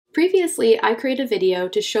Previously, I created a video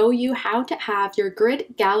to show you how to have your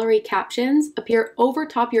grid gallery captions appear over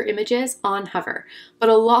top your images on Hover. But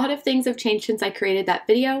a lot of things have changed since I created that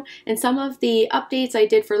video, and some of the updates I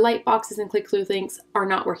did for Lightboxes and click-through links are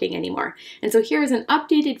not working anymore. And so here is an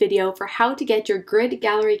updated video for how to get your grid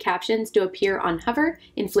gallery captions to appear on Hover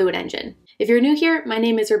in Fluid Engine. If you're new here, my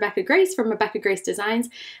name is Rebecca Grace from Rebecca Grace Designs,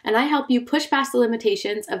 and I help you push past the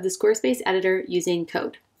limitations of the Squarespace editor using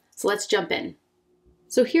code. So let's jump in.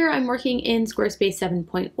 So here I'm working in Squarespace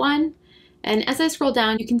 7.1, and as I scroll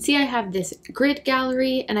down, you can see I have this grid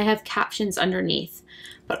gallery and I have captions underneath.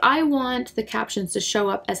 But I want the captions to show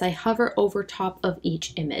up as I hover over top of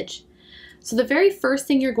each image. So the very first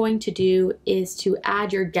thing you're going to do is to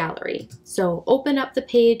add your gallery. So open up the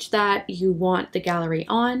page that you want the gallery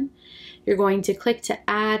on. You're going to click to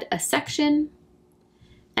add a section,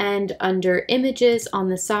 and under images on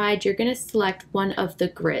the side, you're going to select one of the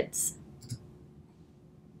grids.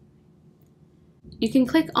 You can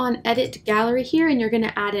click on Edit Gallery here and you're going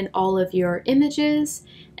to add in all of your images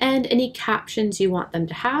and any captions you want them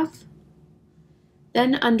to have.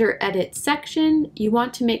 Then under Edit Section, you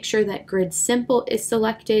want to make sure that Grid Simple is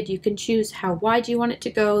selected. You can choose how wide you want it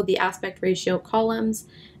to go, the aspect ratio, columns,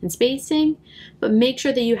 and spacing, but make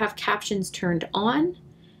sure that you have captions turned on.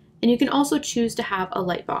 And you can also choose to have a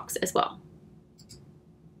lightbox as well.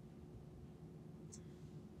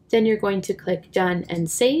 Then you're going to click Done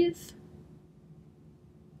and Save.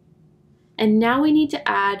 And now we need to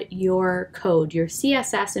add your code, your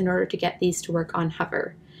CSS, in order to get these to work on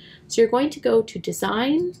Hover. So you're going to go to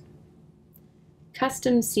Design,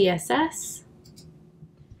 Custom CSS,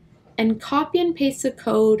 and copy and paste the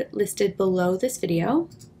code listed below this video.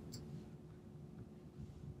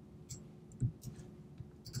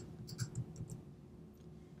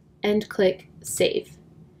 And click Save.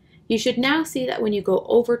 You should now see that when you go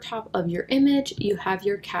over top of your image, you have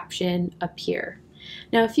your caption appear.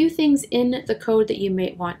 Now, a few things in the code that you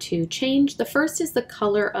may want to change. The first is the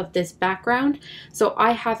color of this background. So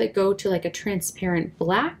I have it go to like a transparent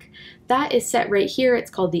black. That is set right here.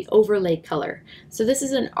 It's called the overlay color. So this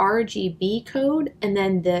is an RGB code, and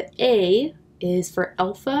then the A is for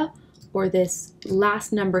alpha, or this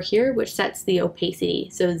last number here, which sets the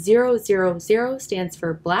opacity. So 000 stands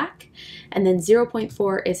for black, and then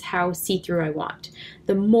 0.4 is how see-through I want.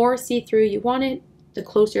 The more see-through you want it, the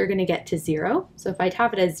closer you're going to get to 0. So if I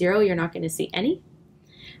have it as 0, you're not going to see any.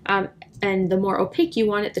 And the more opaque you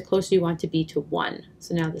want it, the closer you want to be to 1.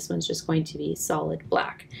 So now this one's just going to be solid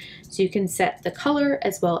black. So you can set the color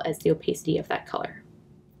as well as the opacity of that color.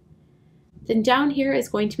 Then down here is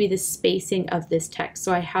going to be the spacing of this text.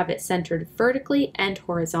 So I have it centered vertically and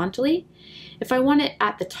horizontally. If I want it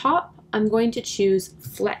at the top, I'm going to choose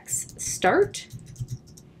Flex Start.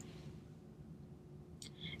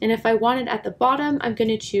 And if I want it at the bottom, I'm going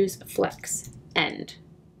to choose Flex End.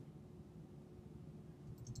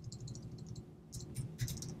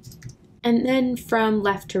 And then from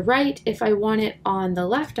left to right, if I want it on the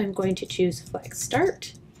left, I'm going to choose Flex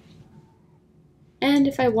Start. And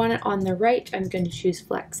if I want it on the right, I'm going to choose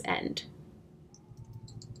Flex End.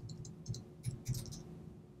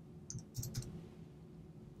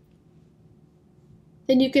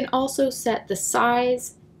 Then you can also set the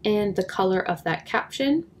size and the color of that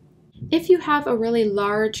caption. If you have a really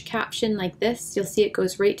large caption like this, you'll see it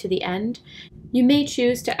goes right to the end. You may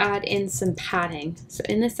choose to add in some padding. So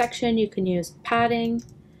in this section, you can use padding,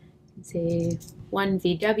 say 1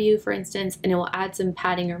 VW for instance, and it will add some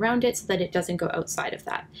padding around it so that it doesn't go outside of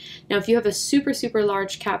that. Now, if you have a super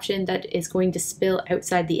large caption that is going to spill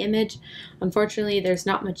outside the image, unfortunately, there's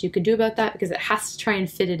not much you can do about that because it has to try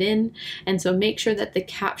and fit it in. And so make sure that the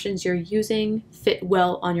captions you're using fit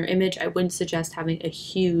well on your image. I wouldn't suggest having a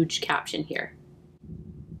huge caption here.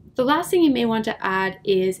 The last thing you may want to add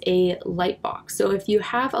is a lightbox. So if you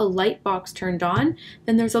have a lightbox turned on,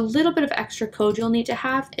 then there's a little bit of extra code you'll need to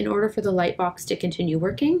have in order for the lightbox to continue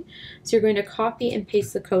working. So you're going to copy and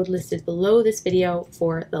paste the code listed below this video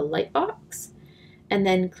for the lightbox, and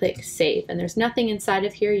then click Save. And there's nothing inside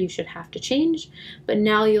of here you should have to change, but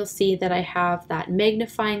now you'll see that I have that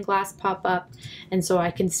magnifying glass pop up, and so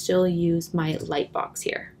I can still use my lightbox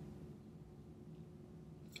here.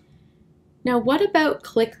 Now, what about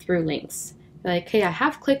click-through links? Like, hey, I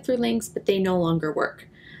have click-through links, but they no longer work.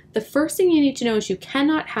 The first thing you need to know is you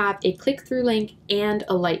cannot have a click-through link and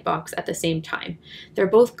a lightbox at the same time. They're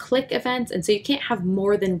both click events, and so you can't have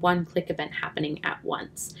more than one click event happening at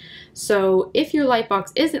once. So if your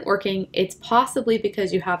lightbox isn't working, it's possibly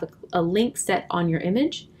because you have a link set on your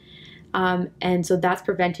image, and so that's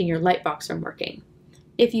preventing your lightbox from working.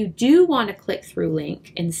 If you do want to click through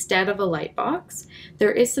link instead of a Lightbox,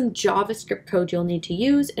 there is some JavaScript code you'll need to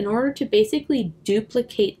use in order to basically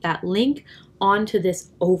duplicate that link onto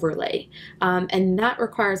this overlay. And that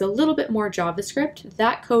requires a little bit more JavaScript.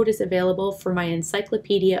 That code is available for my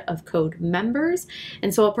Encyclopedia of Code members.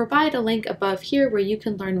 And so I'll provide a link above here where you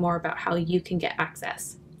can learn more about how you can get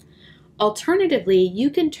access. Alternatively,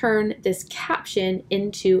 you can turn this caption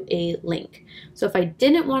into a link. So if I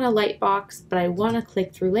didn't want a Lightbox, but I want to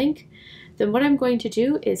click through link, then what I'm going to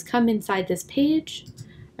do is come inside this page.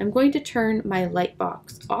 I'm going to turn my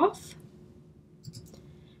Lightbox off,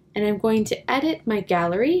 and I'm going to edit my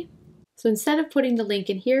gallery. So instead of putting the link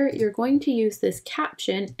in here, you're going to use this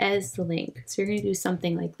caption as the link. So you're going to do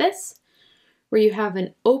something like this, where you have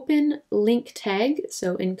an open link tag.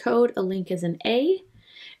 So in code, a link is an A.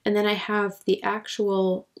 And then I have the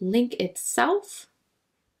actual link itself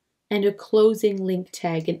and a closing link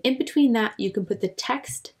tag. And in between that, you can put the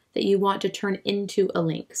text that you want to turn into a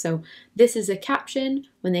link. So this is a caption.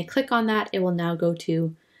 When they click on that, it will now go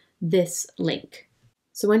to this link.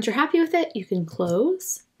 So once you're happy with it, you can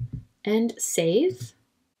close and save.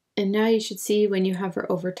 And now you should see when you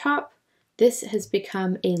hover over top, this has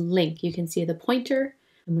become a link. You can see the pointer.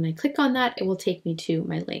 And when I click on that, it will take me to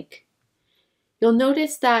my link. You'll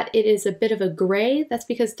notice that it is a bit of a gray. That's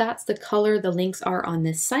because that's the color the links are on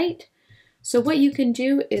this site. So what you can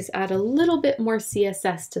do is add a little bit more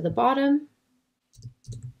CSS to the bottom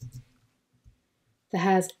that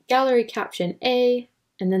has gallery caption A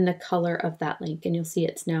and then the color of that link, and you'll see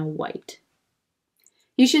it's now white.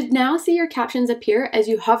 You should now see your captions appear as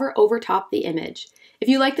you hover over top the image. If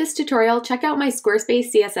you like this tutorial, check out my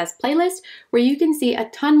Squarespace CSS playlist where you can see a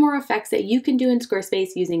ton more effects that you can do in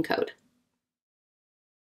Squarespace using code.